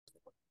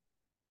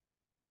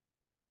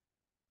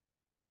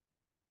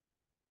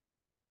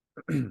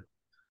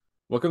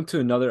Welcome to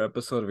another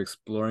episode of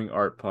Exploring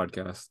Art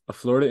Podcast, a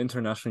Florida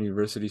International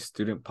University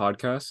student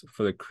podcast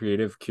for the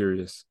creative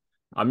curious.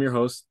 I'm your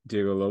host,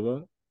 Diego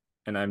Lobo,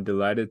 and I'm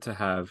delighted to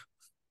have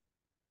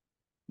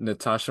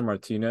Natasha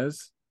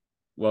Martinez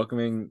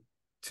welcoming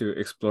to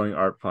Exploring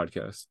Art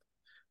Podcast.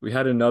 We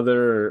had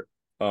another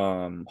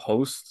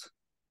host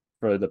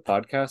for the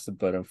podcast,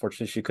 but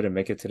unfortunately she couldn't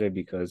make it today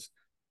because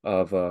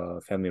of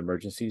a family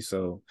emergency.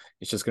 So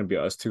it's just gonna be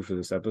us two for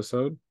this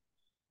episode.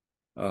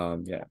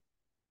 Yeah.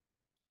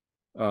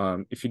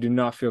 If you do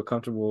not feel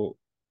comfortable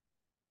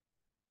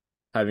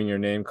having your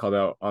name called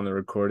out on the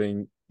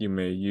recording, you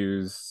may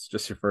use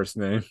just your first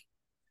name.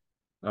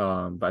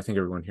 But I think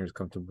everyone here is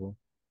comfortable.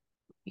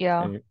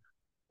 Yeah. And,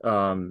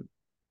 um,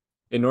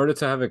 in order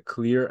to have a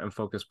clear and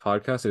focused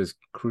podcast, it is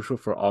crucial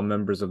for all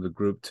members of the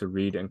group to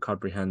read and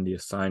comprehend the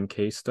assigned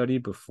case study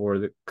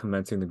before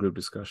commencing the group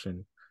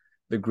discussion.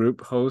 The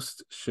group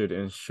host should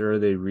ensure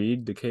they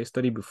read the case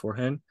study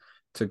beforehand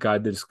to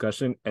guide the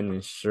discussion and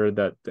ensure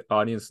that the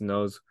audience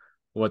knows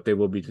what they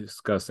will be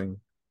discussing.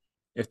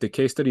 If the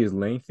case study is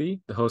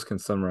lengthy, the host can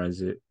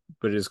summarize it,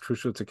 but it is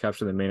crucial to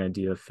capture the main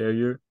idea.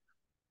 Failure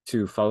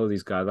to follow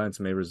these guidelines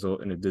may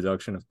result in a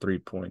deduction of 3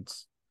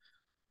 points.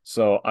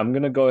 So I'm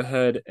going to go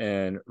ahead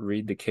and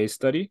read the case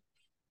study,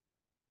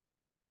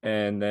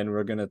 and then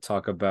we're going to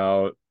talk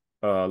about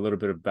a little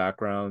bit of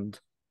background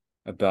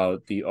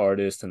about the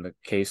artist and the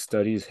case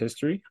study's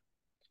history.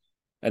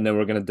 And then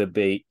we're going to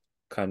debate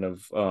kind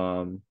of,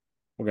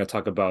 we're going to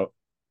talk about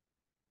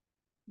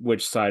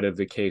which side of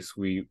the case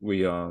we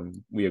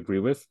agree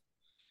with.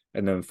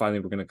 And then finally,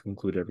 we're going to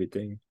conclude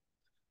everything.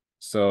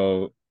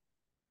 So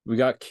we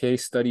got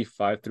case study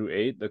 5 through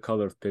 8, The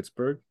Color of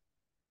Pittsburg.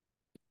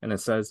 And it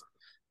says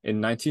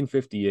in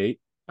 1958,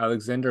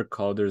 Alexander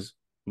Calder's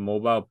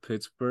mobile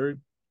Pittsburg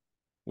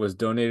was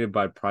donated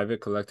by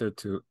private collector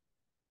to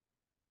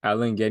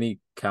Allegheny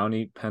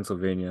County,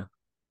 Pennsylvania,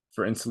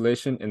 for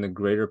installation in the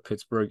Greater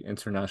Pittsburgh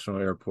International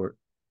Airport.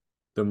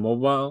 The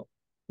mobile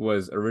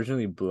was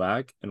originally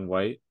black and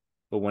white,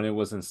 but when it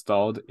was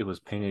installed, it was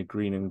painted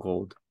green and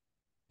gold,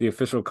 the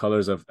official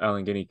colors of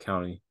Allegheny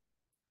County.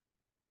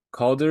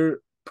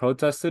 Calder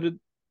protested,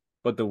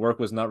 but the work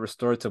was not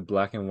restored to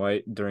black and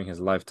white during his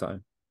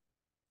lifetime.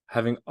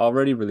 Having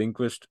already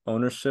relinquished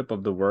ownership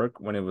of the work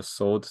when it was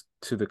sold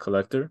to the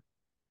collector,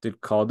 did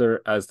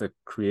Calder, as the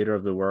creator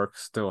of the work,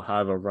 still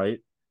have a right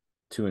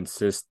to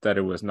insist that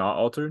it was not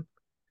altered?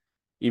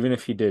 Even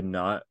if he did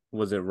not,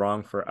 was it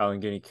wrong for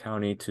Allegheny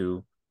County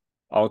to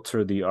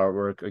alter the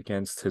artwork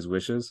against his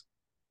wishes?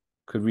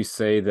 Could we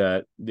say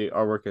that the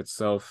artwork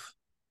itself,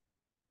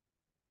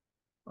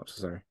 I'm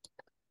so sorry,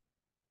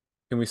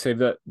 can we say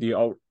that the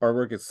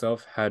artwork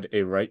itself had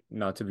a right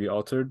not to be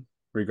altered,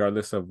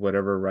 regardless of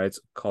whatever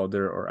rights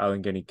Calder or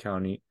Allegheny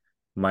County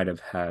might have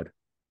had?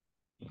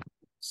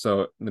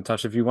 So,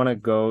 Natasha, if you want to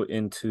go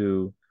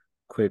into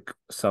quick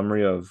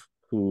summary of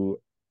who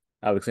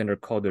Alexander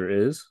Calder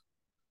is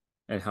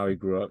and how he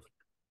grew up.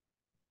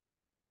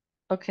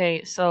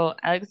 Okay, so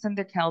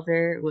Alexander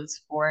Calder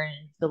was born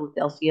in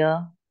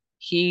Philadelphia.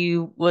 He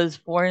was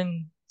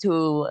born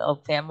to a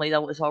family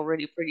that was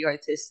already pretty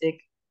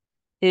artistic.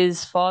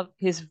 His father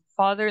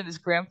and his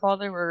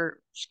grandfather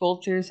were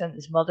sculptors and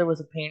his mother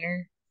was a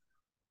painter.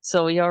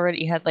 So he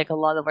already had like a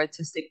lot of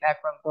artistic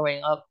background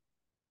growing up.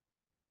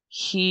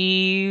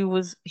 He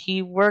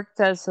worked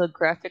as a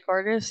graphic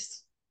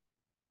artist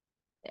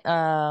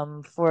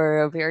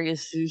for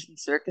various zoos and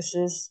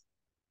circuses.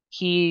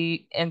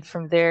 And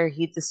from there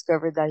he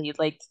discovered that he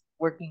liked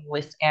working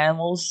with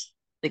animals,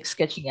 like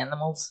sketching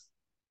animals.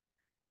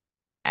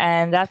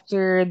 And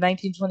after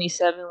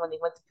 1927, when he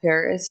went to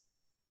Paris,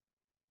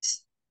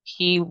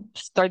 he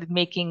started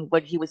making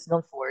what he was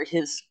known for,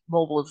 his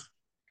mobiles.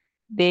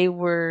 They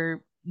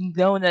were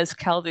known as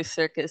Calder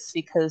Circus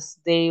because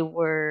they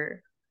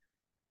were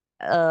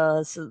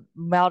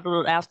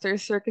modeled after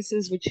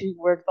circuses which he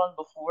worked on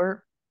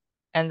before,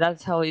 and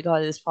that's how he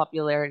got his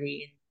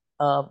popularity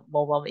in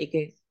mobile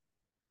making.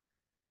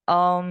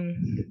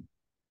 Um,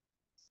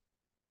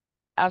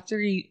 after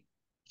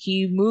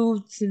he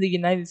moved to the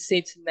United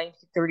States in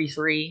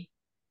 1933,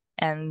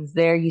 and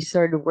there he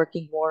started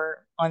working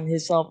more on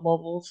his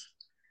mobiles.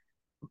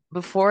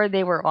 Before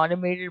they were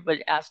automated, but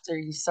after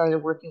he started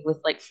working with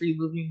like free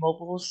moving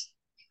mobiles,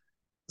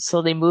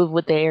 so they move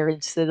with the air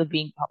instead of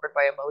being powered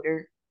by a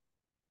motor,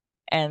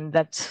 and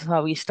that's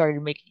how he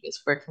started making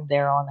his work from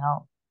there on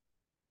out.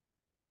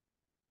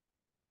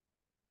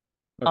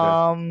 Okay.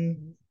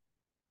 Um,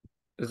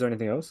 Is there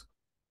anything else?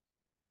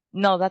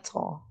 no, that's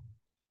all.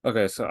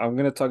 Okay, so I'm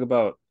gonna talk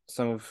about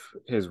some of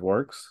his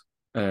works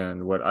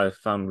and what I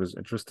found was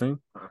interesting.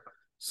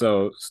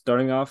 So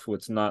starting off,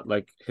 what's not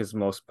like his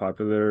most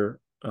popular,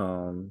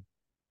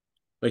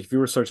 like if you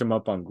were to search him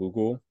up on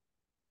Google,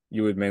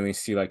 you would mainly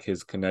see like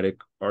his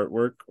kinetic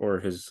artwork or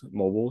his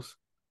mobiles.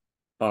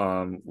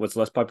 What's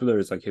less popular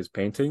is like his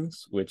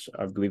paintings, which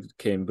I believe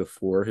came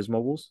before his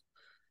mobiles.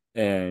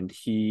 And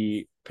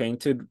he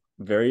painted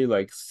very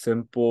like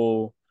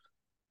simple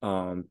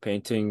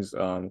paintings,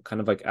 kind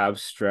of like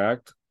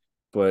abstract,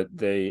 but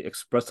they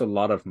expressed a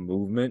lot of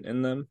movement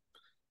in them.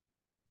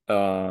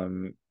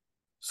 Um,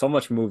 so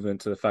much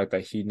movement to the fact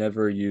that he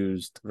never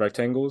used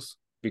rectangles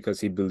because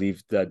he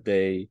believed that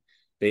they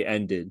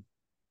ended.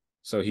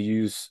 So he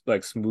used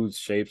like smooth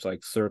shapes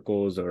like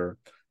circles or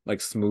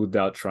like smoothed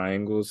out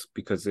triangles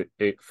because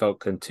it felt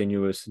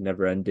continuous,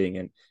 never ending,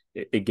 and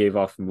it gave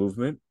off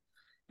movement.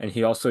 And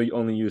he also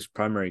only used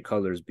primary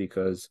colors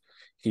because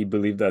he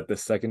believed that the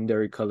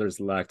secondary colors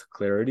lacked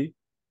clarity.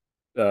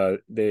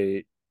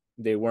 They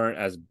weren't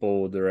as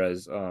bold or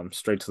as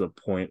straight to the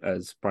point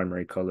as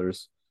primary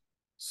colors.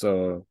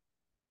 So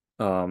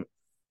um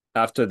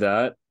after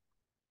that,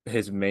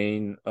 his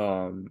main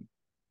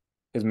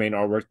his main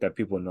artwork that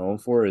people know him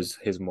for is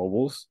his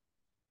mobiles,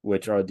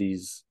 which are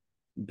these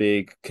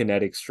big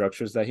kinetic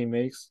structures that he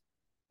makes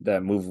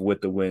that move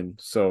with the wind.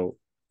 So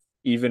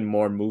even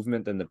more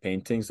movement than the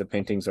paintings. The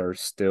paintings are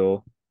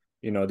still,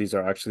 these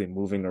are actually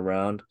moving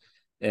around,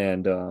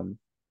 and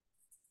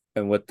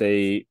what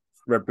they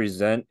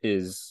represent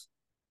is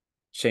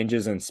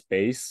changes in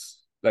space,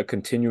 like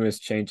continuous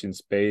change in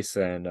space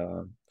and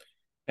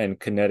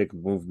kinetic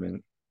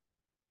movement.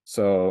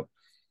 So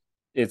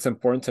it's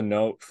important to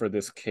note for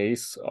this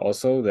case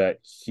also that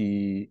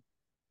he,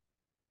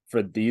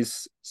 for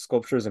these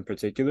sculptures in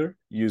particular,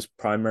 used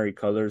primary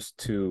colors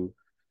to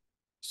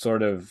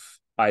sort of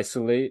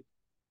isolate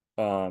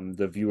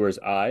the viewer's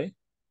eye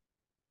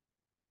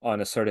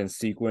on a certain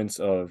sequence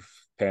of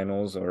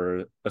panels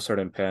or a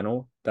certain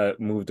panel that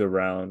moved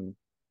around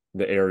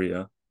the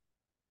area.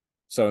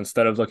 So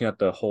instead of looking at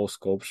the whole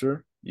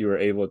sculpture, you were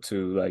able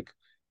to like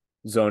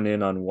zone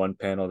in on one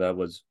panel that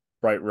was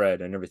bright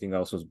red and everything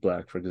else was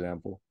black, for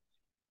example.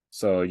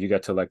 So you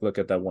get to like look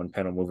at that one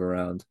panel move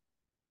around.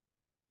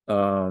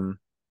 Um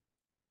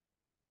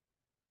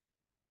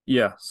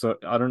yeah, so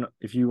I don't know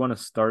if you want to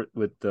start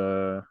with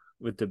the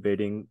with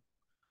debating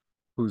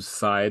whose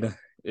side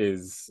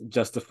is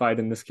justified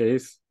in this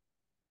case.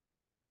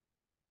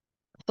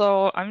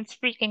 So I'm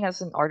speaking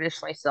as an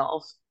artist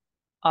myself.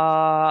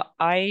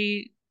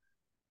 I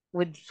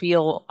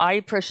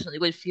personally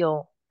would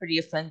feel pretty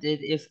offended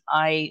if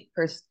I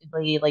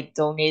personally like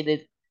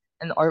donated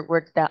an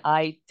artwork that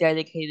I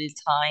dedicated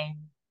time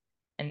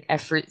and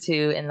effort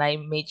to, and I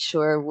made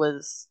sure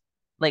was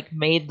like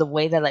made the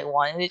way that I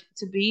wanted it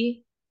to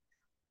be,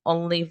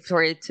 only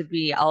for it to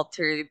be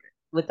altered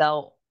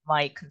without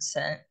my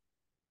consent.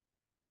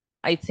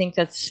 I think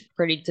that's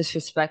pretty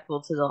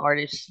disrespectful to the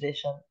artist's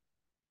vision.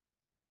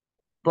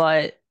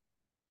 But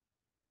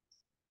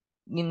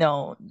you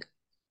know,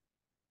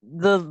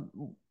 the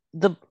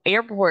the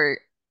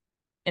airport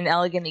in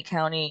Allegheny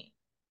County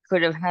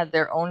could have had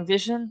their own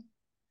vision.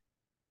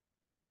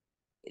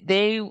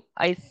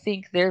 I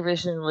think their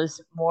vision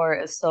was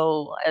more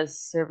so as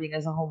serving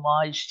as a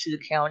homage to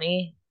the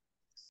county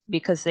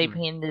because they Hmm.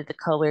 painted the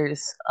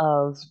colors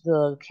of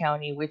the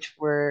county, which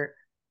were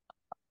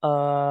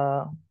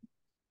uh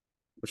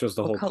Which was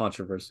the what whole color?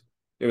 controversy.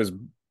 It was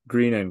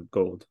green and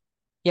gold,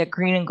 Yeah,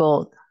 green and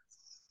gold.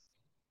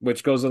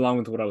 which goes along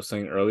with what I was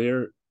saying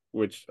earlier,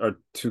 which are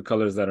two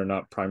colors that are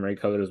not primary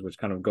colors, which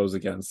kind of goes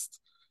against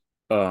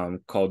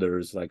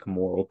Calder's like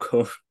moral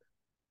code.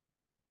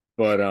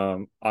 But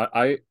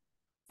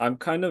I'm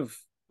kind of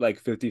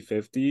like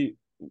 50-50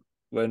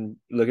 when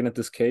looking at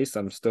this case.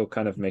 I'm still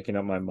kind of making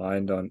up my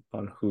mind on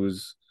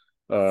who's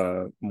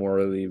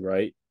morally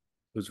right,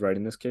 who's right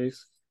in this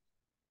case.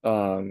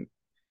 Um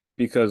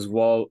because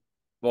while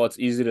it's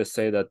easy to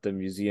say that the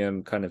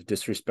museum kind of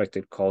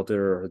disrespected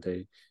Calder or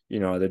they're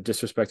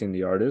disrespecting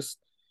the artist,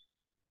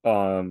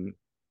 um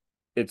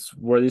it's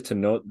worthy to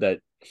note that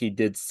he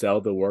did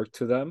sell the work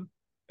to them,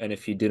 and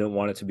if he didn't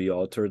want it to be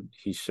altered,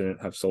 he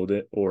shouldn't have sold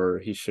it, or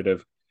he should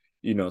have,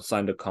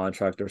 signed a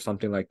contract or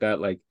something like that,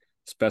 like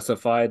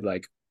specified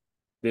like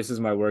this is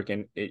my work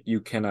and you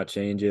cannot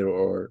change it,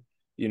 or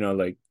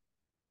like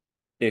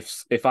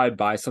if I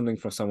buy something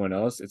from someone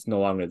else, it's no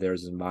longer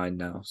theirs, it's mine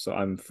now, so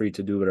I'm free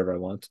to do whatever I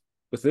want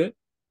with it.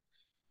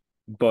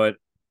 But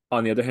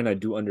on the other hand, I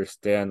do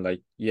understand,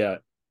 like, yeah,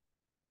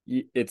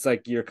 it's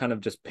like you're kind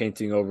of just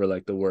painting over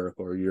like the work,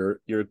 or you're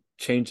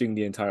changing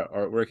the entire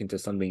artwork into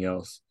something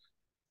else.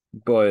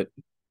 But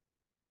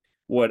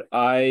what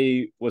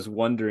I was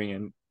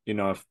wondering,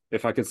 and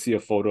if I could see a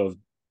photo of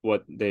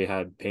what they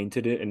had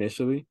painted it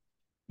initially,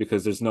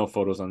 because there's no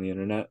photos on the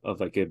internet of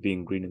like it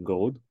being green and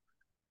gold.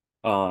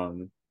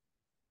 Um,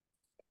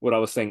 what I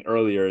was saying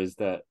earlier is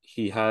that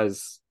he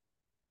paints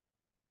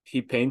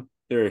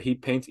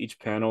each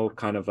panel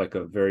kind of like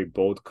a very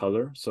bold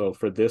color. So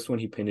for this one,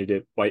 he painted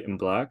it white and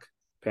black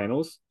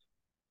panels,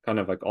 kind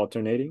of like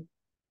alternating,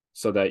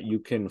 so that you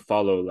can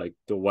follow like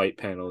the white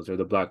panels or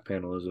the black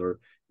panels, or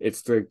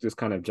it's like this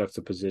kind of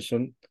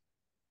juxtaposition.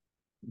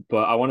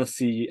 But I want to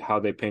see how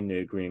they painted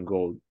it green and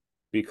gold,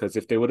 because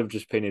if they would have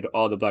just painted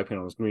all the black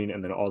panels green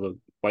and then all the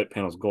white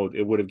panels gold,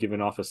 it would have given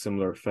off a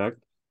similar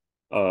effect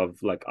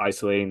of like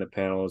isolating the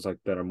panels like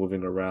that are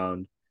moving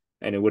around,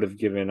 and it would have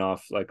given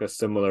off like a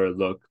similar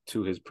look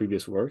to his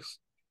previous works,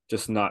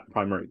 just not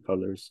primary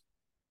colors.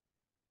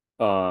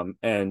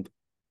 And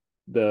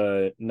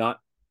the not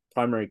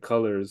primary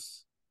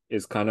colors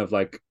is kind of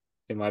like,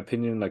 in my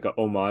opinion, like a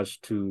homage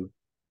to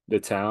the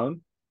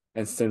town.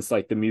 And since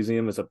like the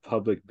museum is a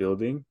public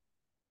building,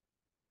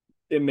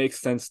 it makes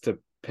sense to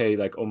pay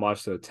like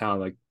homage to the town.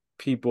 Like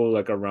people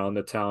like around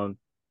the town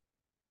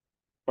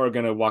are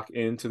gonna walk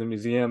into the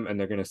museum and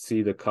they're gonna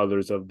see the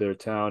colors of their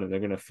town and they're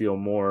gonna feel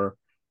more,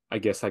 I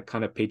guess, like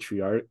kind of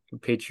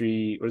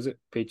what is it,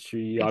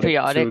 patriotic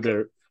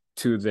Patriotic.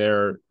 to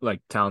their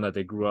like town that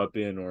they grew up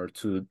in or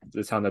to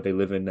the town that they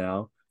live in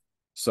now.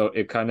 So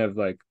it kind of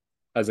like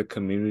as a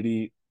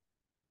community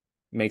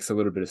makes a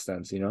little bit of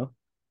sense, you know?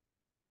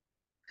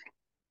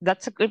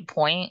 That's a good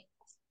point,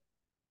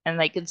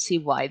 and I can see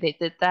why they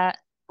did that.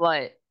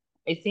 But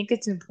I think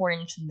it's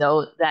important to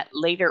note that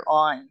later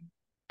on,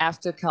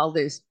 after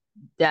Calder's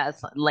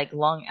death, like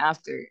long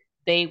after,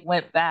 they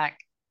went back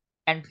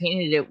and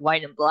painted it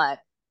white and black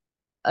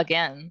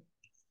again.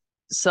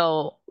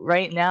 So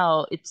right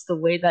now, it's the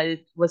way that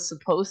it was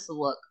supposed to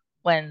look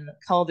when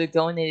Calder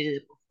donated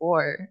it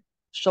before.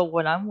 So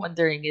what I'm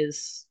wondering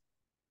is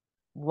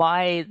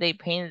why they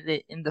painted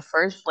it in the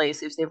first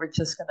place if they were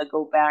just gonna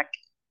go back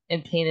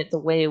and paint it the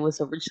way it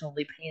was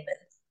originally painted.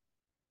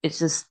 It's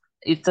just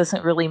it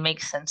doesn't really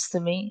make sense to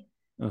me.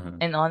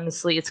 Uh-huh. And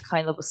honestly, it's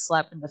kind of a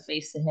slap in the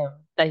face to him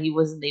that he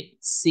wasn't able to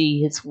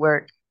see his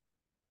work,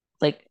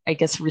 like I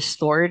guess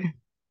restored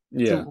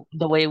Yeah. to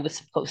the way it was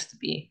supposed to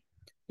be.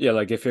 Yeah,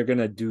 like if you're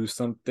gonna do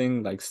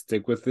something, like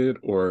stick with it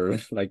or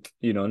like,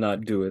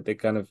 not do it. They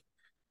kind of,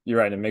 you're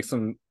right, it makes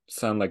them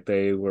sound like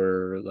they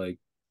were like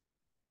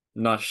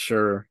not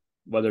sure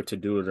whether to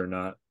do it or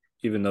not,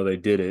 even though they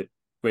did it,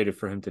 waited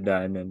for him to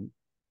die, and then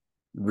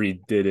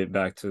redid it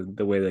back to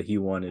the way that he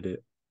wanted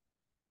it.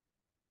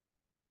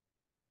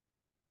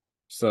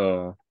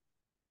 So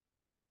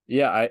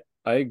yeah,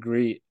 I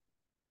agree,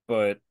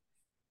 but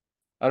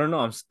I don't know.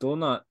 I'm still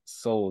not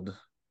sold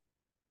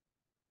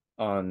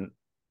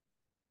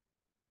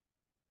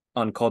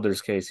on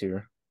Calder's case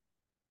here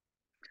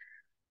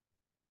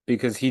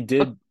because he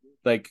But did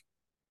like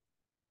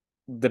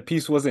the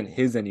piece wasn't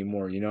his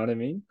anymore. You know what I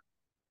mean?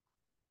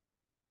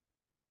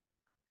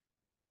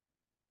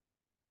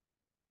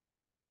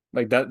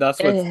 Like that's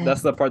eh,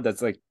 the part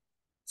that's like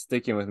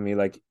sticking with me.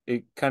 Like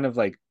it kind of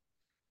like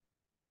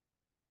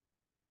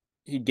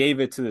he gave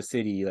it to the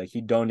city, like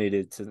he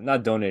donated to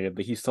not donated,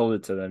 but he sold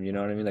it to them. You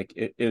know what I mean? Like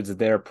it's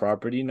their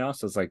property now,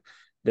 so it's like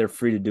they're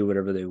free to do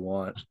whatever they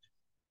want.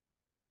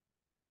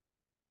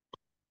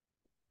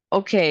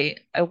 okay,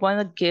 I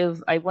want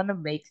to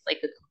make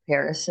like a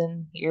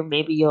comparison here.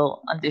 Maybe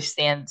you'll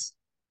understand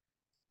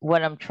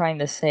what I'm trying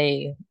to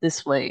say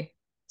this way.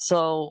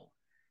 So,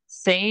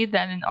 say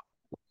that in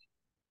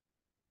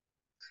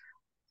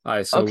All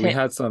right, so we okay,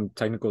 had some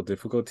technical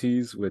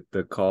difficulties with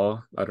the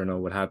call. I don't know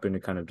what happened.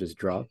 It kind of just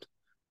dropped,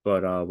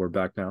 but we're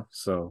back now.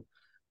 So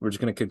we're just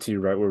gonna continue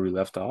right where we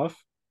left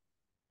off.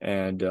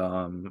 And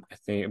I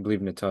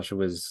believe Natasha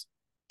was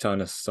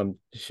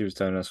she was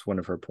telling us one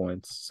of her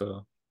points.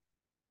 So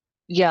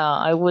yeah,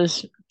 I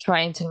was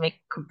trying to make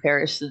a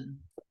comparison.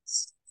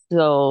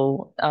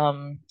 So,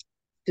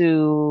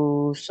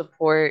 to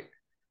support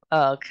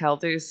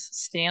Calder's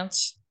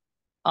stance,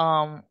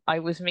 I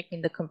was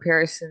making the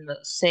comparison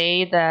that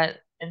say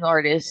that an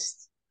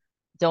artist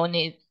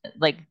donate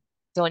like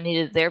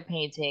donated their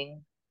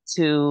painting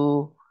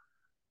to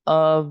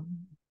a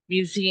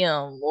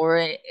museum or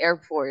an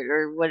airport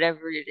or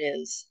whatever it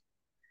is.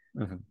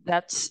 mhm.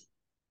 That's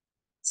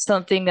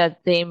something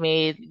that they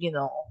made,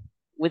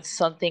 with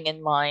something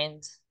in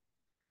mind.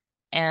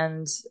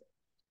 And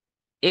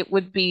it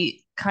would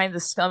be kind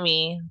of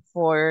scummy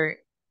for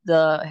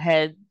the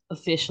head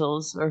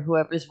officials or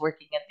whoever's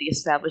working at the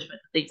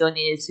establishment that they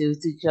donated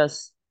to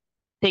just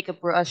take a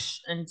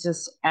brush and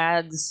just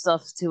add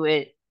stuff to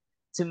it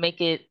to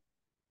make it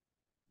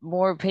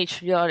more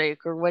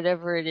patriotic or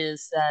whatever it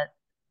is that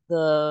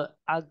the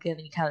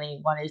Allegheny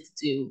County wanted to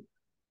do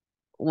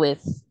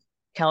with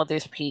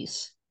Calder's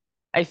piece.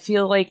 I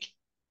feel like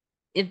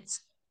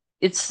it's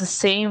it's the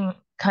same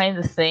kind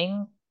of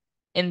thing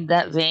in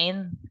that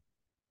vein.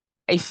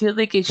 I feel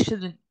like it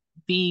shouldn't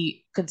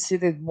be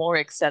considered more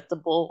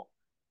acceptable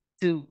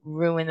to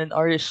ruin an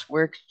artist's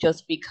work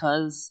just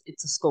because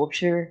it's a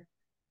sculpture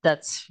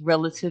that's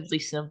relatively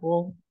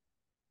simple.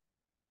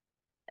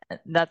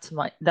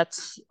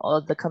 That's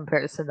all the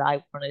comparison that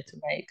I wanted to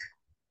make.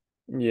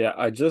 Yeah,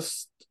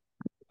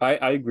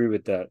 I agree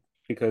with that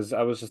because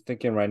I was just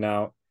thinking right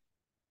now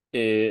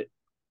it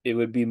it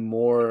would be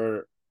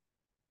more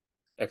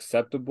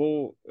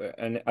acceptable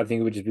and I think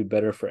it would just be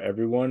better for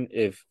everyone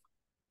if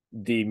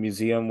the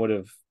museum would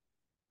have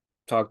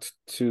talked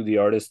to the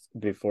artist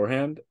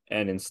beforehand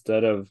and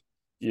instead of,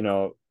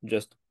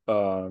 just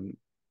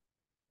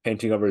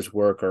painting over his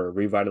work or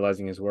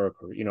revitalizing his work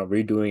or,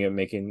 redoing it,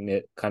 making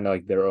it kind of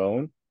like their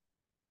own.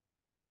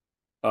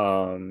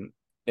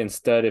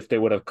 Instead, if they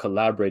would have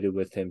collaborated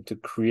with him to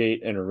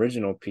create an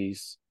original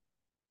piece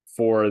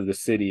for the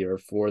city or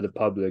for the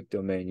public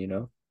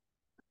domain,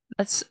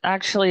 That's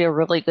actually a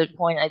really good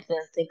point. I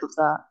didn't think of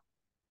that.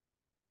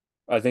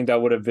 I think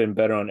that would have been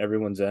better on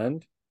everyone's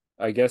end.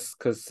 I guess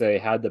because they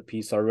had the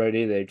piece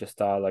already, they just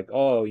thought like,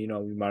 oh, we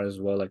might as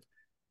well like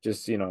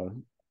just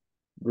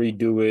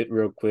redo it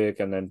real quick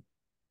and then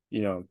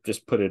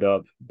just put it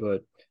up.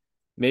 But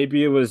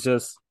maybe it was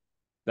just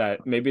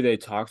that maybe they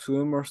talked to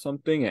him or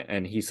something,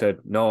 and he said,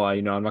 no,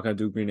 I'm not gonna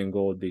do green and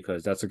gold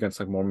because that's against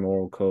like more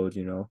moral code.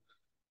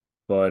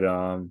 But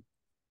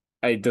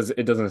it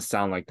doesn't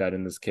sound like that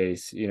in this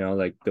case,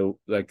 like the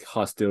like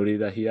hostility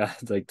that he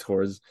had like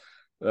towards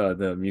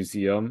the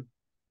museum,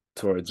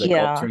 towards like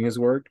Yeah, altering his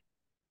work.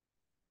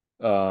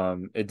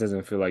 It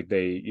doesn't feel like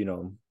they,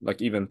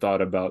 like even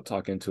thought about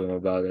talking to him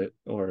about it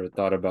or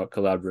thought about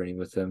collaborating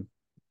with him.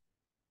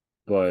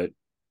 But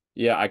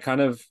yeah,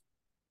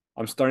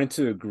 I'm starting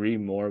to agree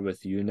more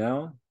with you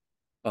now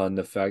on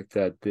the fact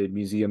that the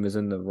museum is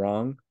in the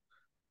wrong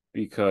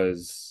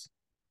because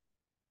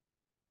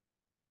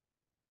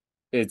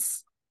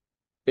it's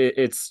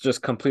it's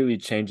just completely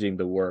changing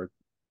the work.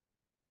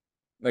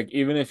 Like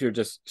even if you're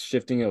just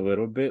shifting a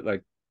little bit,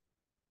 like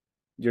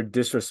you're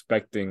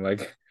disrespecting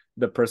like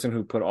the person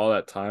who put all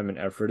that time and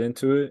effort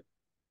into it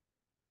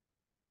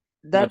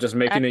by that just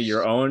making it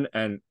your actually, own,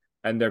 and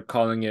they're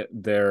calling it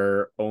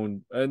their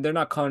own, and they're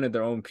not calling it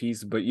their own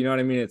piece, but you know what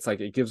I mean. It's like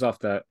it gives off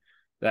that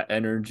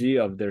energy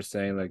of they're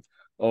saying like,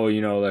 oh,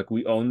 like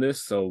we own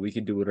this so we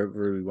can do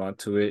whatever we want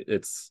to it.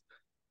 It's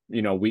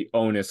we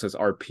own it, so it's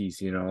our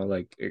piece.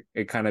 Like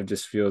it kind of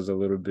just feels a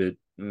little bit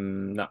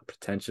not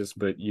pretentious,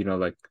 but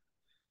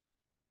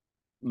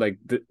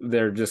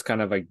they're just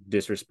kind of like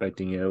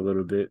disrespecting it a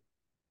little bit.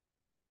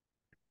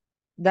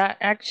 that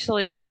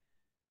actually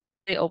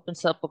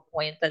opens up a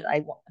point that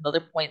another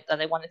point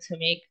that I wanted to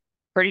make,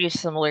 pretty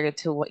similar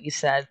to what you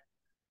said.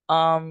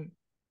 Um,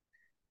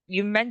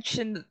 you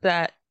mentioned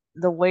that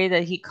the way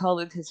that he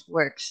colored his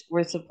works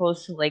were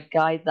supposed to like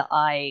guide the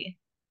eye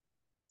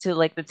to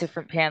like the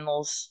different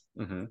panels.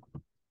 Hmm.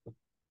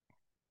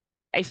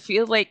 I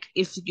feel like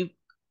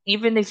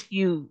even if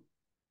you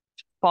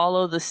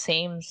follow the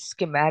same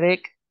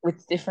schematic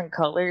with different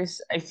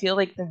colors, I feel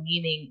like the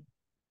meaning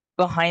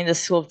behind the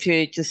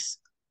sculpture just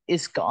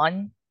is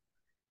gone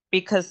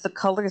because the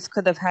colors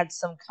could have had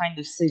some kind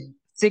of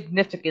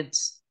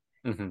significance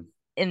Hmm.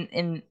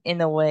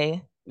 in a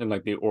way. And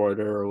like the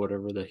order or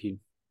whatever that he.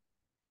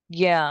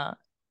 Yeah,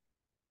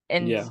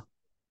 and Yeah.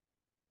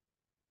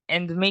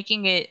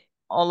 making it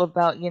all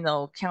about,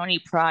 county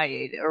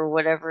pride or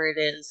whatever it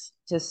is,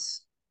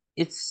 just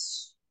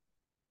it's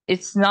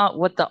it's not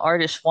what the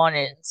artist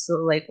wanted. So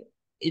like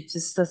it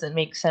just doesn't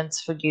make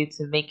sense for you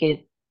to make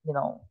it, you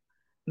know,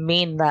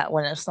 mean that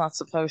when it's not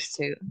supposed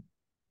to.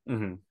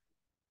 Hmm.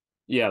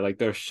 Yeah, like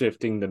they're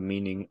shifting the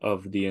meaning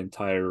of the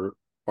entire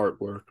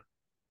artwork.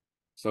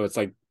 So it's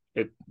like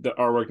the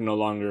artwork no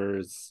longer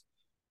is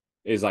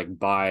like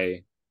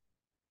by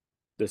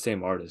the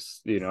same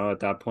artist. At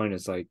that point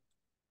it's like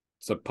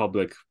it's a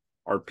public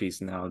art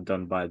piece now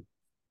done by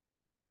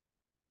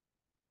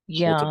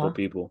multiple Yeah.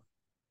 people.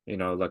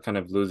 That kind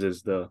of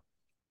loses the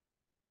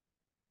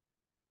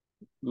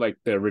like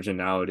the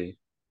originality.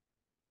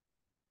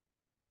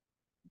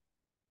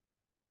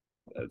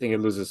 I think it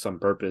loses some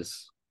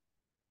purpose.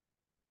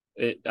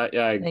 I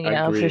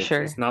Yeah, for agree. It's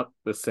sure. not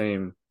the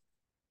same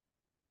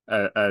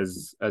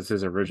as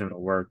his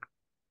original work.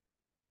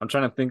 I'm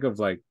trying to think of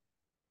like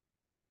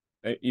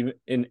even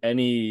in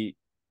any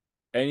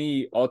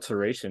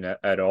alteration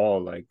at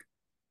all, like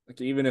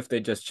even if they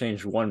just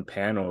change one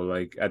panel,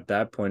 like at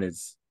that point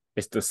it's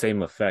the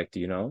same effect.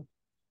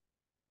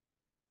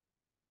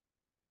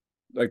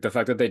 Like the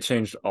fact that they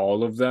changed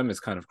all of them is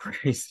kind of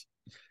crazy.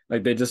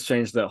 Like they just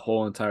changed that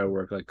whole entire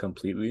work like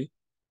completely.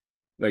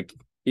 Like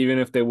even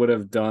if they would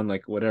have done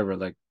like whatever,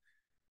 like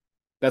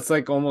that's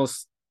like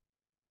almost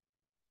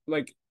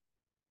like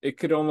it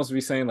could almost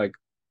be saying like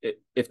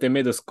if they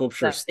made the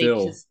sculpture That they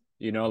still, just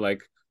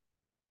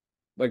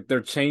like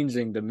they're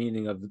changing the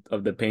meaning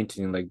of the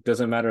painting. Like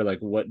doesn't matter like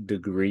what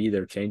degree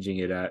they're changing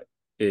it at.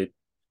 It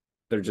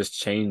they're just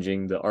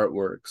changing the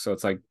artwork. So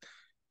it's like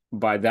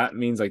by that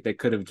means like they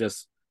could have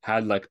just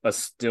had like a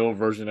still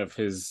version of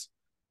his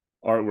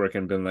artwork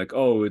and been like,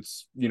 oh,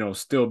 it's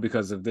still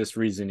because of this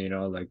reason,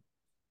 like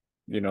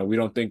we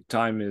don't think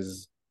time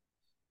is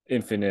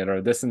infinite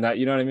or this and that.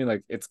 You know what I mean?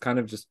 Like it's kind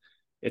of just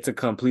it's a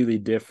completely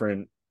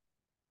different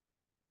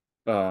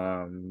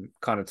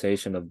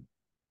connotation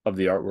of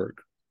the artwork.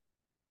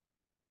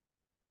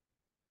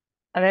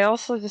 and I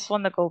also just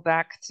want to go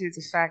back to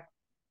the fact,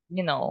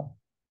 you know,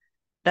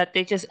 that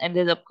they just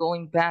ended up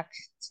going back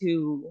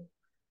to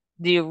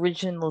the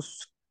original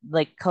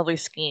like color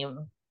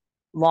scheme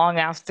long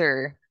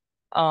after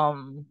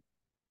um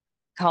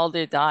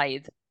Calder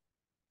died.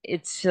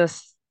 It's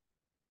just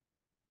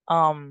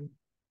um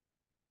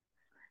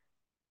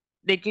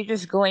like you're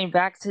just going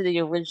back to the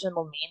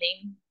original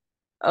meaning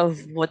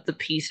of what the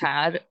piece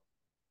had.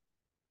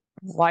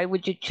 Why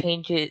would you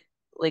change it?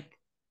 Like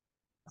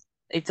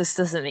it just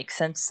doesn't make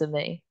sense to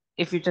me.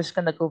 If you're just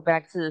gonna go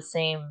back to the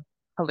same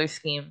color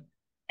scheme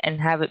and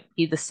have it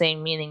be the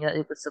same meaning that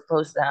it was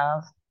supposed to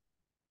have.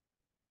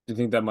 Do you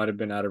think that might have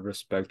been out of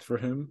respect for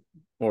him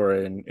or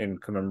in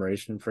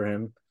commemoration for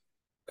him?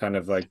 Kind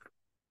of like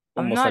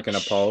I'm almost like not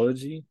an sh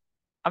apology.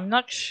 I'm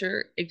not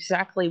sure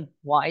exactly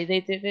why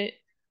they did it.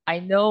 I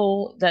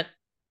know that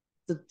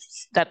the,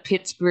 that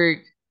Pittsburgh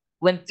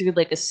went through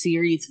like a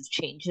series of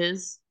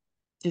changes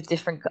to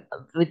different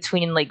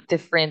between like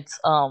different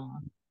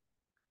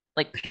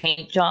like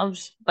paint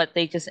jobs, but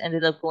they just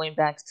ended up going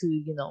back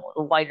to,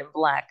 the white and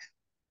black.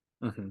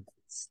 Hmm.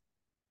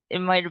 It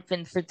might have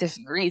been for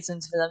different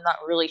reasons, but I'm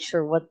not really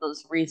sure what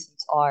those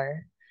reasons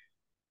are.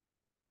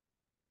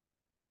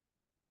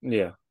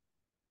 Yeah.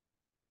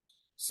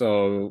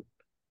 So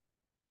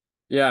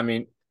yeah, I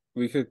mean,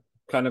 we could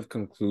kind of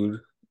conclude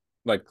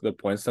like the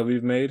points that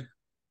we've made.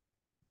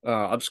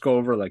 I'll just go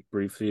over like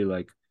briefly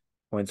like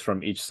points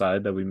from each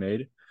side that we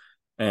made,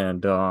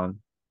 and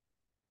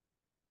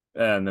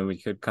and then we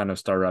could kind of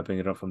start wrapping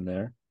it up from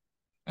there.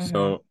 Mm-hmm.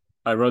 So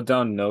I wrote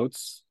down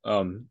notes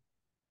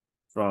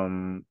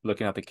from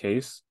looking at the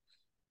case,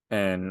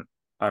 and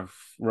I've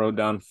wrote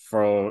down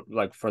for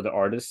the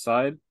artist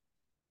side,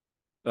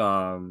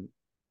 um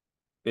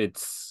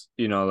it's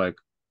like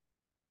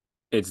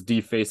it's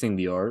defacing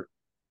the art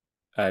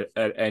at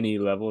any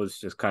level. It's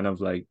just kind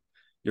of like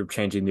you're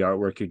changing the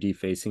artwork, you're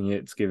defacing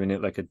it, it's giving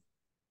it like a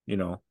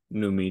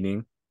new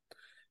meaning.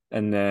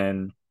 And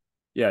then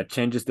yeah, it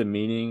changes the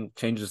meaning,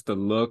 changes the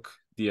look,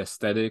 the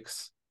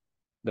aesthetics,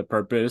 the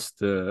purpose,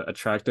 the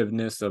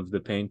attractiveness of the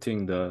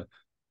painting, the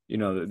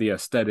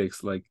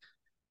aesthetics. Like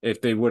if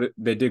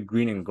they did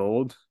green and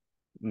gold,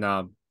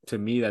 now to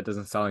me that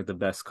doesn't sound like the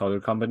best color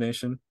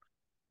combination.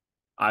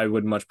 I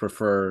would much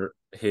prefer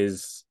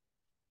his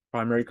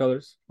primary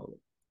colors.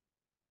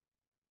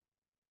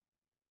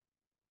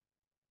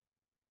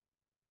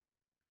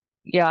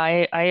 Yeah,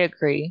 I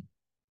agree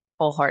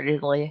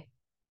wholeheartedly.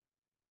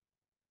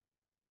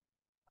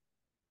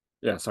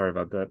 Yeah, sorry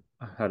about that.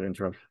 I had to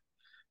interrupt.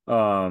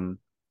 Um,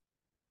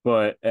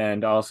 but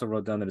and I also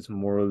wrote down that it's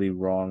morally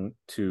wrong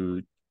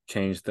to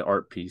change the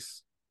art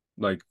piece.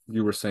 Like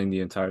you were saying the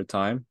entire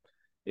time,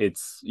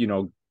 it's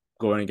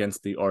going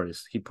against the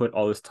artist. He put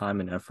all this time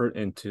and effort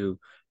into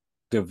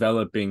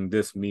developing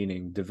this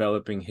meaning,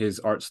 developing his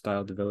art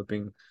style,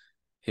 developing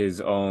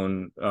his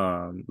own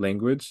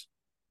language,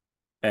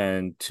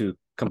 and to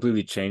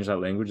completely change that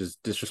language is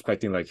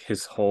disrespecting like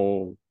his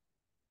whole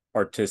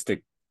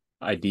artistic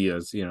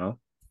ideas.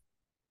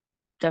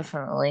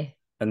 Definitely.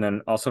 And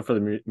then also for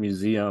the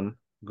museum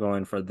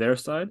going for their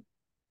side,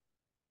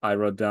 I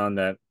wrote down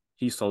that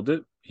he sold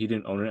it. He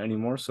didn't own it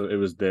anymore, so it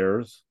was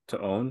theirs to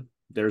own,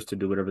 theirs to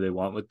do whatever they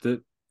want with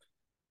it.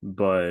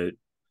 But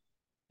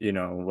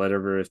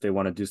whatever, if they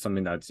want to do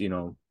something that's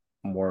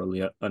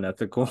morally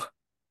unethical,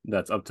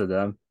 that's up to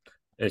them.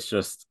 It's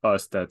just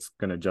us that's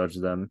gonna judge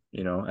them,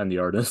 and the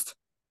artist.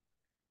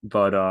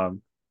 But I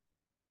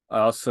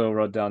also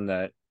wrote down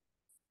that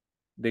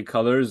the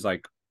colors,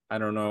 like I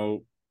don't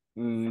know,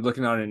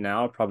 looking at it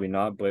now, probably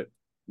not, but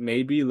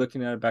maybe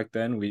looking at it back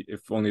then, we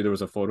if only there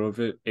was a photo of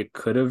it, it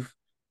could have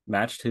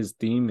matched his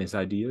theme, his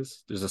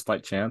ideas. There's a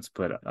slight chance,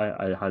 but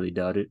I highly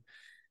doubt it.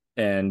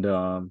 And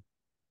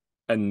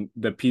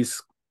the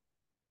piece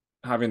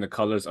having the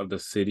colors of the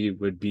city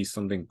would be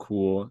something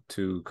cool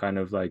to kind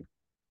of like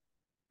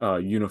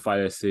unify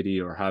a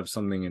city or have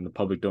something in the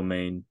public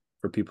domain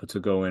for people to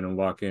go in and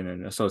walk in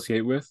and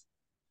associate with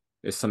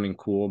is something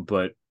cool.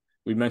 But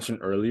we mentioned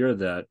earlier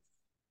that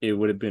it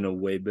would have been a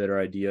way better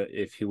idea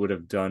if he would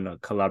have done a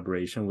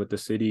collaboration with the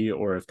city,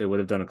 or if they would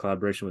have done a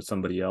collaboration with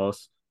somebody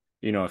else.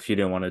 If he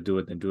didn't want to do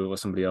it, then do it with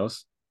somebody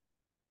else,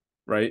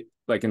 right?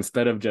 Like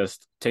instead of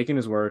just taking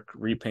his work,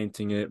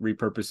 repainting it,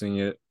 repurposing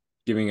it,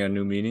 giving it a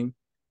new meaning,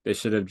 they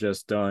should have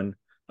just done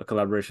a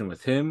collaboration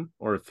with him,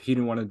 or if he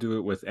didn't want to do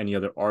it with any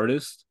other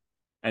artist,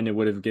 and it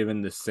would have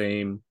given the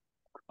same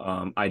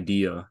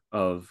idea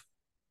of,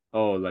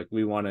 oh, like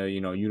we want to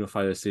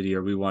unify the city,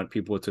 or we want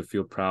people to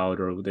feel proud,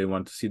 or they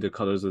want to see the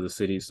colors of the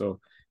city. So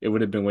it would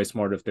have been way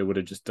smarter if they would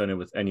have just done it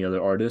with any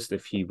other artist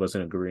if he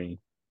wasn't agreeing.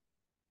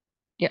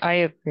 Yeah, I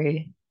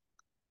agree.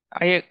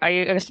 I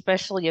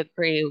especially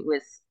agree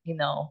with, you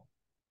know,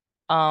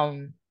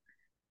 um,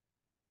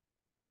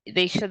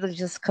 they should have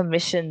just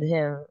commissioned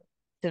him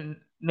to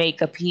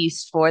make a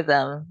piece for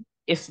them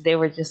if they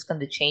were just going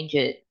to change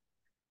it.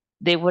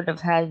 They would have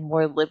had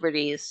more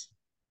liberties.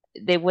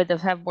 They would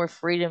have had more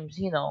freedoms,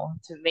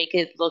 to make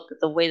it look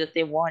the way that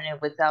they wanted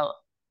without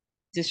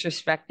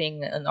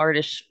disrespecting an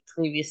artist's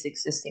previous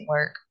existing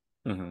work.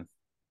 Mm-hmm.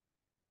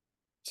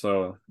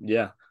 So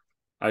yeah,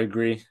 I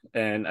agree,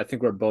 and I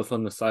think we're both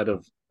on the side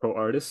of pro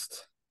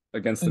artist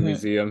against the Hmm.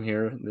 museum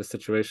here in this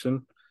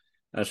situation.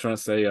 I just want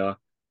to say,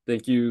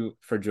 thank you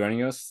for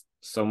joining us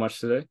so much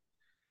today.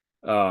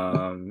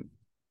 Um,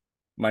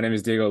 my name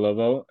is Diego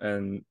Lobo,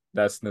 and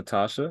that's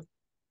Natasha.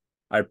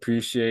 I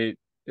appreciate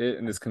it,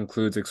 and this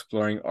concludes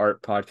Exploring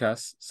Art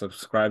Podcast.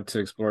 Subscribe to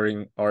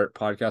Exploring Art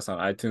Podcast on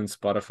iTunes,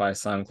 Spotify,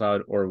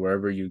 SoundCloud, or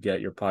wherever you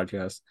get your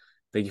podcasts.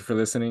 Thank you for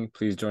listening.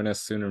 Please join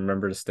us soon, and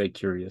remember to stay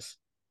curious.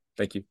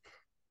 Thank you.